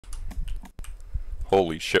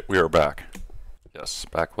Holy shit, we are back. Yes,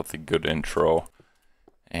 back with the good intro.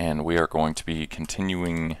 And we are going to be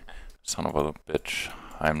continuing, son of a bitch.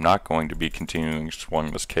 I'm not going to be continuing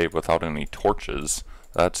exploring this cave without any torches.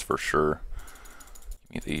 That's for sure.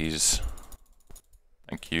 Give me these.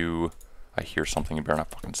 Thank you. I hear something, you better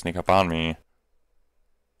not fucking sneak up on me.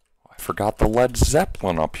 I forgot the Led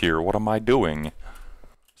Zeppelin up here. What am I doing?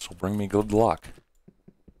 This will bring me good luck.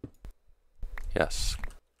 Yes.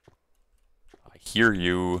 I hear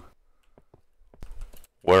you.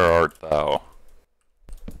 Where art thou?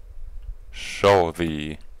 Show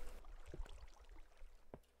thee.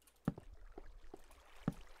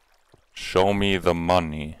 Show me the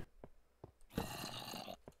money.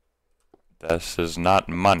 This is not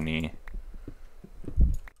money.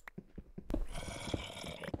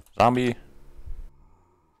 Zombie.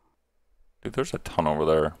 Dude, there's a ton over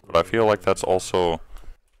there. But I feel like that's also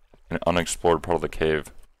an unexplored part of the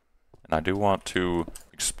cave. And I do want to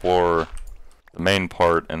explore the main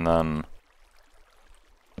part and then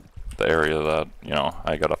the area that, you know,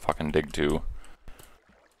 I gotta fucking dig to.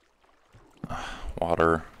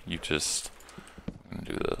 Water, you just... I'm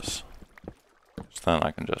gonna do this. So then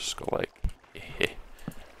I can just go like...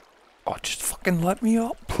 Oh, just fucking let me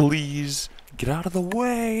up, please! Get out of the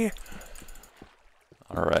way!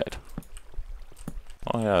 Alright.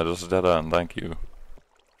 Oh yeah, just dead end, thank you.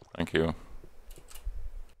 Thank you.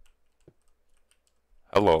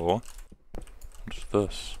 Hello? What's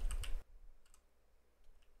this?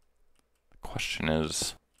 The question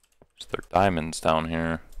is there diamonds down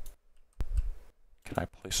here? Can I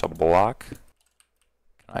place a block? Can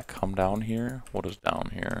I come down here? What is down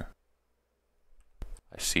here?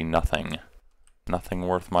 I see nothing. Nothing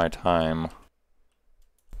worth my time.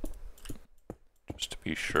 Just to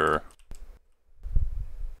be sure.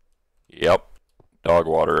 Yep. Dog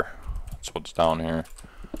water. That's what's down here.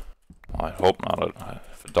 Well, I hope not.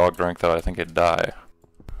 If a dog drank that, I think it'd die.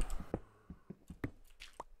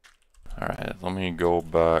 Alright, let me go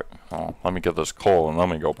back. Oh, let me get this coal and let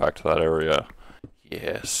me go back to that area.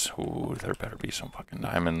 Yes. Ooh, there better be some fucking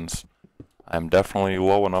diamonds. I'm definitely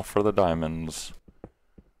low enough for the diamonds.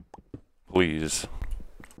 Please.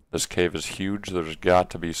 This cave is huge. There's got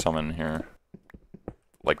to be some in here.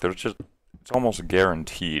 Like, there's just... It's almost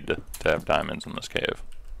guaranteed to have diamonds in this cave.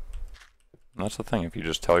 And that's the thing. If you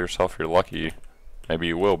just tell yourself you're lucky, maybe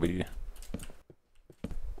you will be.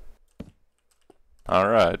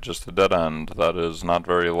 Alright, just a dead end. That is not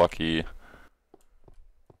very lucky.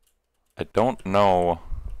 I don't know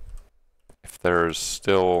if there's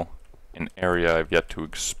still an area I've yet to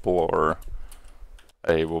explore.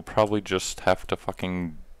 I will probably just have to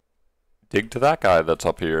fucking dig to that guy that's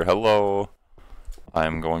up here. Hello.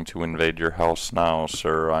 I'm going to invade your house now,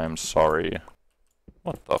 sir. I am sorry.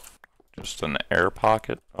 What the f... Just an air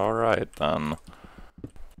pocket? Alright, then.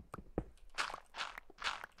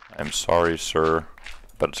 I'm sorry, sir.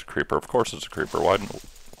 But it's a creeper. Of course it's a creeper. Why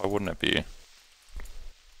wouldn't it be?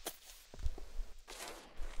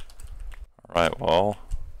 Alright, well...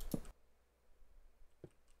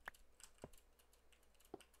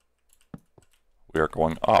 We are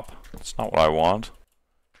going up. That's not what I want.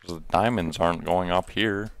 Because the diamonds aren't going up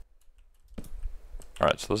here.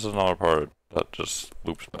 Alright, so this is another part that just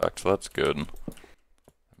loops back, so that's good.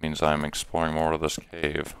 That means I'm exploring more of this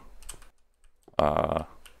cave. I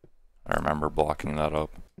remember blocking that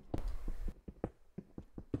up.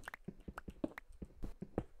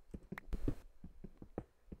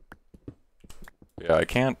 Yeah, I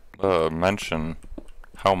can't mention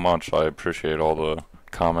how much I appreciate all the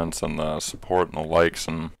comments and the support and the likes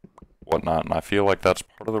and whatnot, and I feel like that's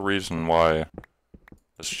part of the reason why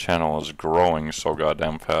this channel is growing so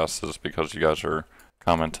goddamn fast, is because you guys are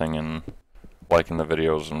commenting and liking the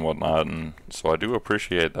videos and whatnot, and so I do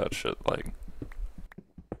appreciate that shit. Like,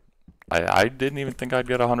 I didn't even think I'd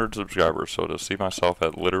get 100 subscribers, so to see myself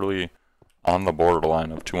at literally on the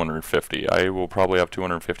borderline of 250, I will probably have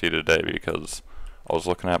 250 today, because I was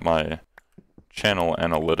looking at my channel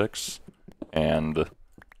analytics, and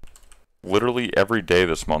literally every day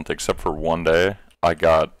this month, except for one day, I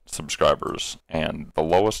got subscribers. And the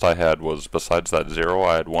lowest I had was, besides that 0,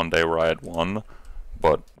 I had one day where I had 1.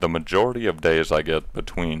 But the majority of days I get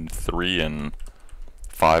between 3 and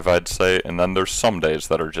 5, I'd say. And then there's some days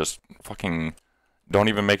that are just fucking don't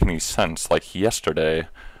even make any sense. Like yesterday,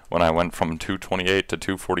 when I went from 228 to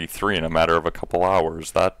 243 in a matter of a couple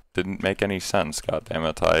hours, that didn't make any sense,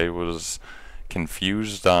 goddammit. I was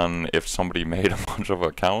confused on if somebody made a bunch of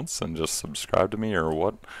accounts and just subscribed to me or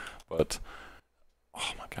what, but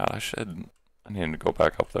oh my god, I need to go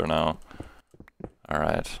back up there now.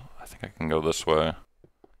 Alright, I think I can go this way.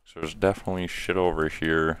 So there's definitely shit over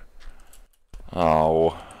here.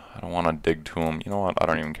 Oh, I don't want to dig to them. You know what? I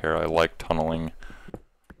don't even care. I like tunneling.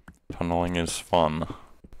 Tunneling is fun.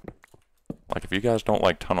 Like, if you guys don't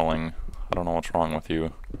like tunneling, I don't know what's wrong with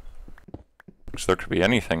you. Because there could be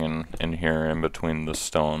anything in here in between the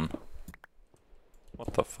stone.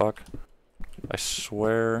 What the fuck? I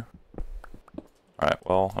swear. Alright,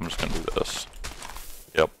 well, I'm just gonna do this.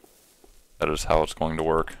 Yep. That is how it's going to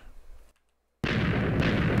work.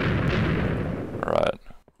 Alright.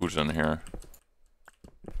 Who's in here?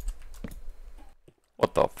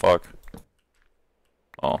 What the fuck?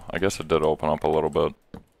 Oh, I guess it did open up a little bit.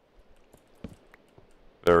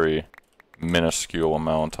 Very minuscule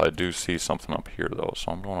amount. I do see something up here, though,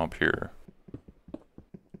 so I'm going up here.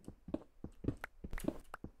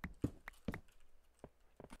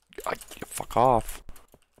 Fuck off.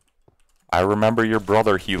 I remember your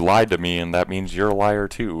brother, he lied to me, and that means you're a liar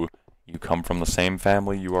too. You come from the same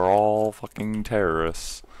family, you are all fucking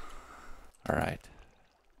terrorists. Alright.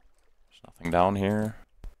 There's nothing down here.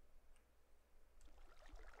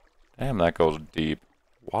 Damn, that goes deep.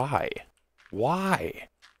 Why? Why?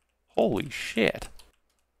 Holy shit.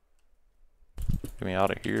 Get me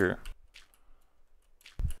out of here.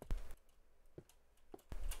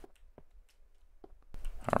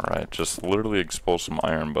 Alright, just literally expose some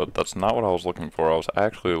iron, but that's not what I was looking for. I was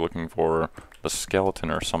actually looking for the skeleton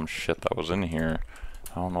or some shit that was in here.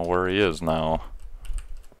 I don't know where he is now.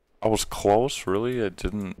 I was close, really? It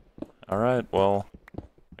didn't... Alright, well,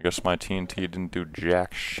 I guess my TNT didn't do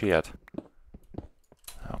jack shit.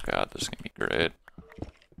 Oh god, this is gonna be great.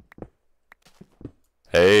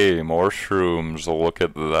 Hey, more shrooms, look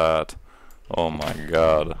at that. Oh my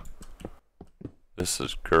god. This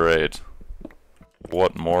is great.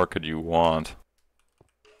 What more could you want?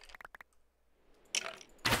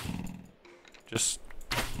 Just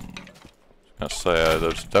gonna say,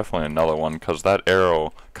 there's definitely another one, because that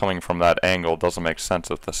arrow coming from that angle doesn't make sense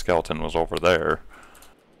if the skeleton was over there.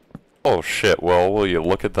 Oh shit, well, will you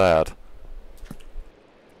look at that?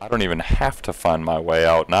 I don't even have to find my way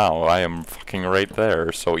out now. I am fucking right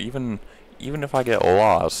there, so even if I get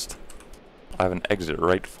lost, I have an exit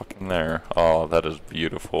right fucking there. Oh, that is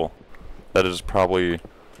beautiful. That is probably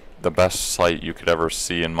the best sight you could ever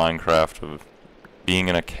see in Minecraft, of being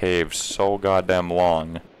in a cave so goddamn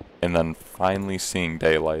long and then finally seeing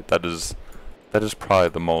daylight. That is probably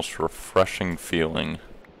the most refreshing feeling.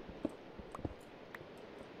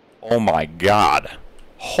 Oh my god.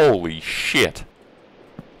 Holy shit.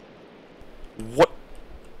 What?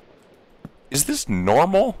 Is this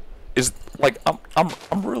normal? Is, like, I'm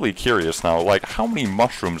really curious now, like, how many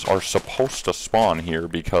mushrooms are supposed to spawn here,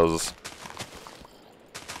 because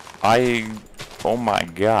oh my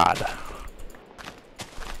god.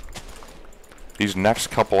 These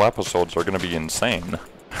next couple episodes are gonna be insane.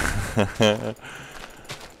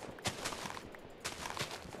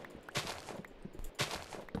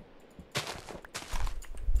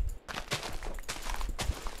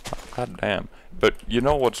 God damn. But you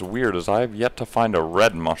know what's weird is I have yet to find a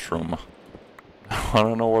red mushroom. I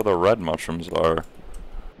don't know where the red mushrooms are.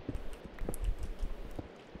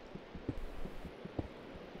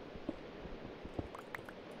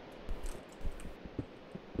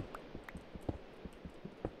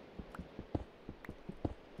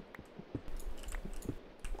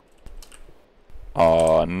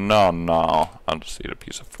 No. I'll just eat a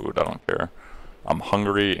piece of food, I don't care. I'm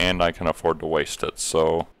hungry and I can afford to waste it,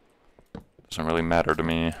 so it doesn't really matter to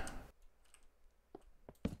me.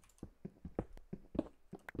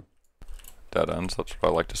 Dead ends, that's what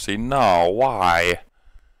I like to see. No, why?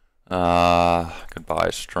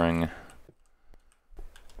 Goodbye, string.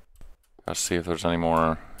 Gotta see if there's any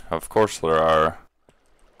more. Of course there are.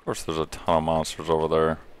 Of course there's a ton of monsters over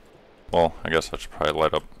there. Well, I guess I should probably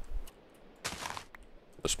light up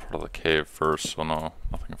this part of the cave first, so no,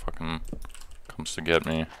 nothing fucking comes to get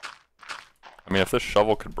me. I mean, if this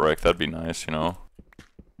shovel could break, that'd be nice, you know?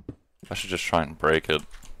 I should just try and break it,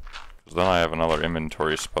 because then I have another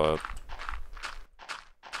inventory spot.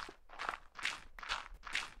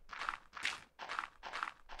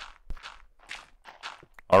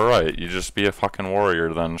 Alright, you just be a fucking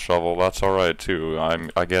warrior then, shovel, that's alright too.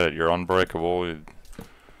 I get it, you're unbreakable,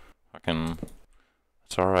 fucking,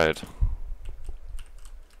 it's alright.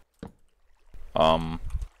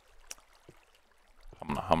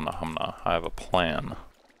 Humna. I have a plan.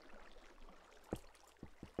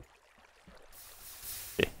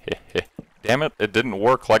 Damn it, it didn't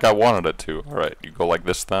work like I wanted it to. Alright, you go like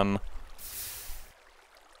this then.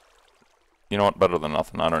 You know what, better than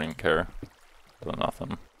nothing, I don't even care. Better than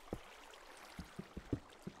nothing.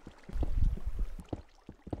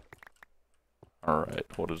 Alright,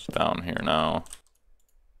 what is down here now?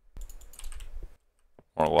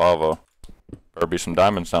 More lava. Better be some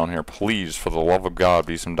diamonds down here. Please, for the love of God,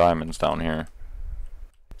 be some diamonds down here.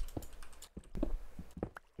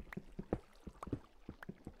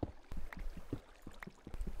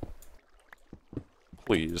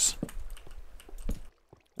 Please.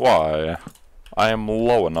 Why? I am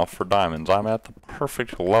low enough for diamonds. I'm at the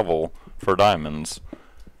perfect level for diamonds.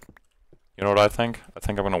 You know what I think? I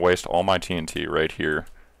think I'm gonna waste all my TNT right here.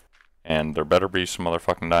 And there better be some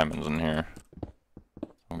motherfucking diamonds in here.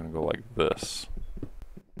 I'm gonna go like this.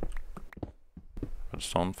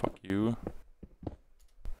 Redstone, fuck you.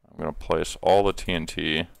 I'm gonna place all the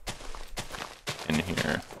TNT in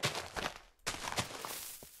here.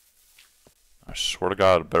 I swear to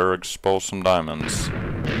God, better expose some diamonds.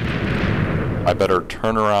 I better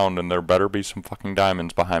turn around and there better be some fucking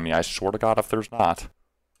diamonds behind me. I swear to God if there's not.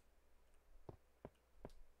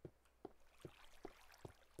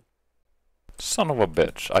 Son of a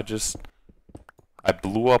bitch. I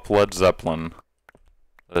blew up Led Zeppelin.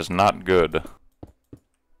 That is not good.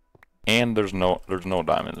 And there's no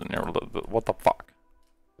diamonds in here. What the fuck?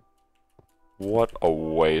 What a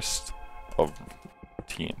waste of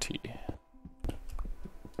TNT.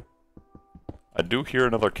 I do hear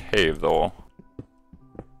another cave though.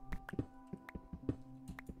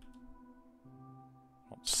 I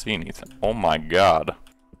don't see anything. Oh my God.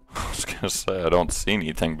 I was gonna say I don't see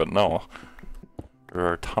anything, but no. There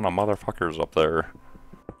are a ton of motherfuckers up there.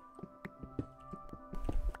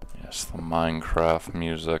 Yes, the Minecraft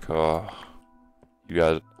music. Oh, you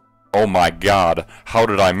guys. Oh my God. How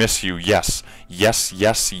did I miss you? Yes. Yes,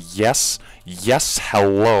 yes, yes. Yes,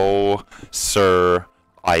 hello, sir.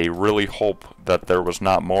 I really hope that there was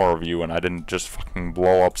not more of you and I didn't just fucking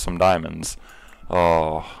blow up some diamonds.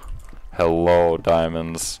 Oh, hello,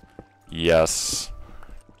 diamonds. Yes.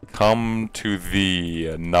 Come to thee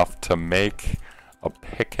enough to make a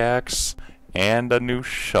pickaxe and a new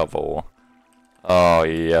shovel. Oh,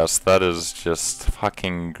 yes, that is just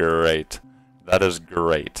fucking great. That is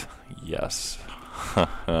great. Yes.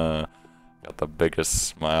 Got the biggest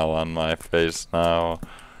smile on my face now.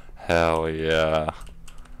 Hell yeah.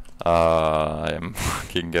 I'm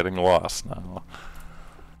fucking getting lost now.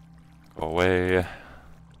 Go away.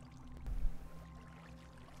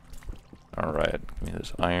 Alright, give me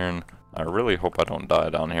this iron. I really hope I don't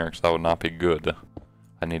die down here, because that would not be good.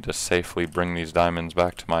 I need to safely bring these diamonds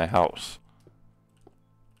back to my house.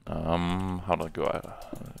 How do I go?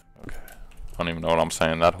 Okay. I don't even know what I'm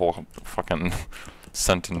saying. That whole fucking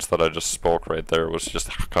sentence that I just spoke right there was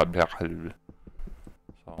just... So,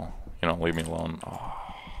 you know, leave me alone. Oh.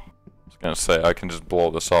 Gonna say I can just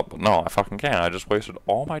blow this up, but no, I fucking can't. I just wasted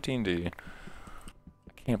all my TNT. I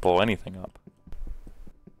can't blow anything up.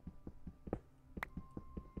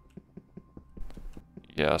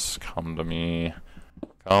 Yes, come to me.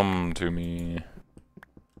 Come to me.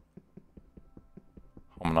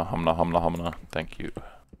 Humna, humna, humna, humna. Thank you.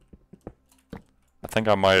 I think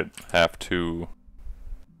I might have to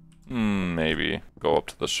maybe go up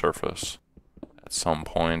to the surface at some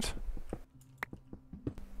point.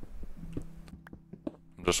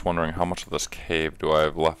 I'm just wondering how much of this cave do I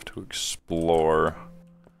have left to explore.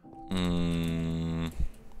 It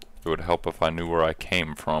would help if I knew where I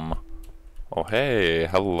came from. Oh hey,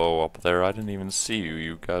 hello up there. I didn't even see you.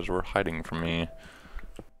 You guys were hiding from me.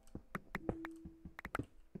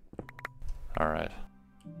 Alright.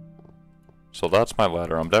 So that's my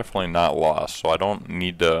ladder. I'm definitely not lost, so I don't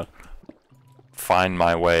need to find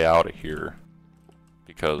my way out of here.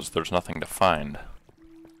 Because there's nothing to find.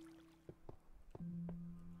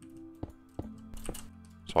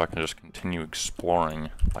 So I can just continue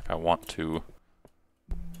exploring like I want to.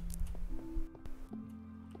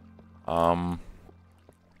 I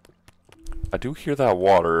do hear that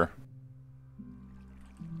water.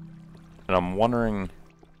 And I'm wondering...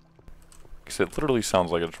 Because it literally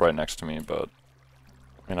sounds like it's right next to me, but...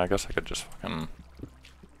 I mean, I guess I could just fucking...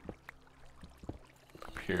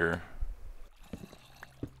 Up here.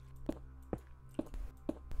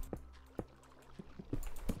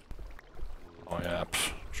 Oh yeah,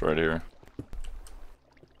 it's right here.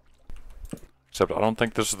 Except I don't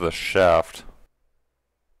think this is the shaft.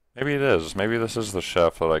 Maybe it is. Maybe this is the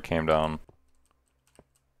shaft that I came down.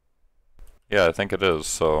 Yeah, I think it is,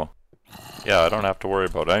 so... Yeah, I don't have to worry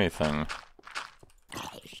about anything.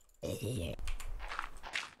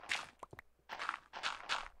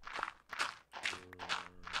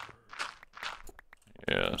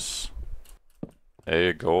 Yes.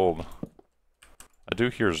 Hey, gold. I do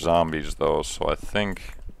hear zombies, though, so I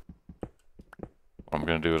think... What I'm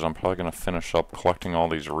gonna do is I'm probably gonna finish up collecting all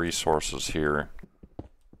these resources here.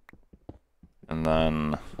 And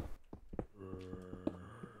then...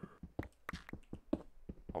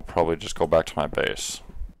 probably just go back to my base.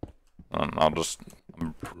 And I'm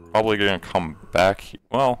probably gonna come back.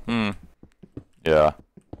 Well, yeah.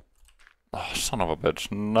 Oh, son of a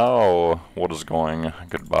bitch. No. What is going?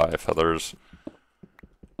 Goodbye, feathers.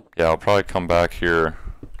 Yeah, I'll probably come back here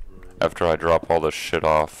after I drop all this shit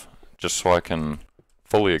off, just so I can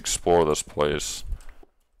fully explore this place.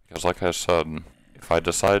 Because like I said,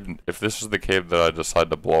 if this is the cave that I decide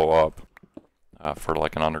to blow up for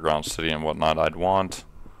like an underground city and whatnot, I'd want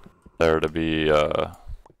there to be, I'd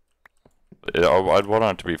want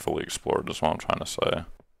it to be fully explored, is what I'm trying to say.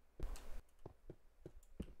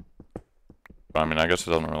 I mean, I guess it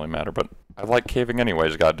doesn't really matter, but I like caving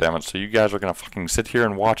anyways, goddammit, so you guys are gonna fucking sit here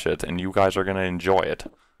and watch it, and you guys are gonna enjoy it.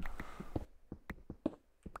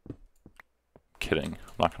 Kidding.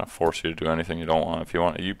 I'm not gonna force you to do anything you don't want. If you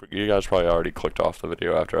want, you guys probably already clicked off the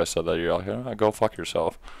video after I said that. You're like, oh, go fuck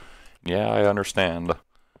yourself. Yeah, I understand.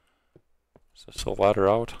 Is this a ladder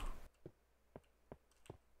out?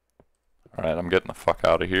 Alright, I'm getting the fuck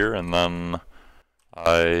out of here, and then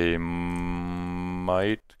I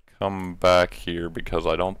might come back here because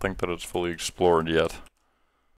I don't think that it's fully explored yet.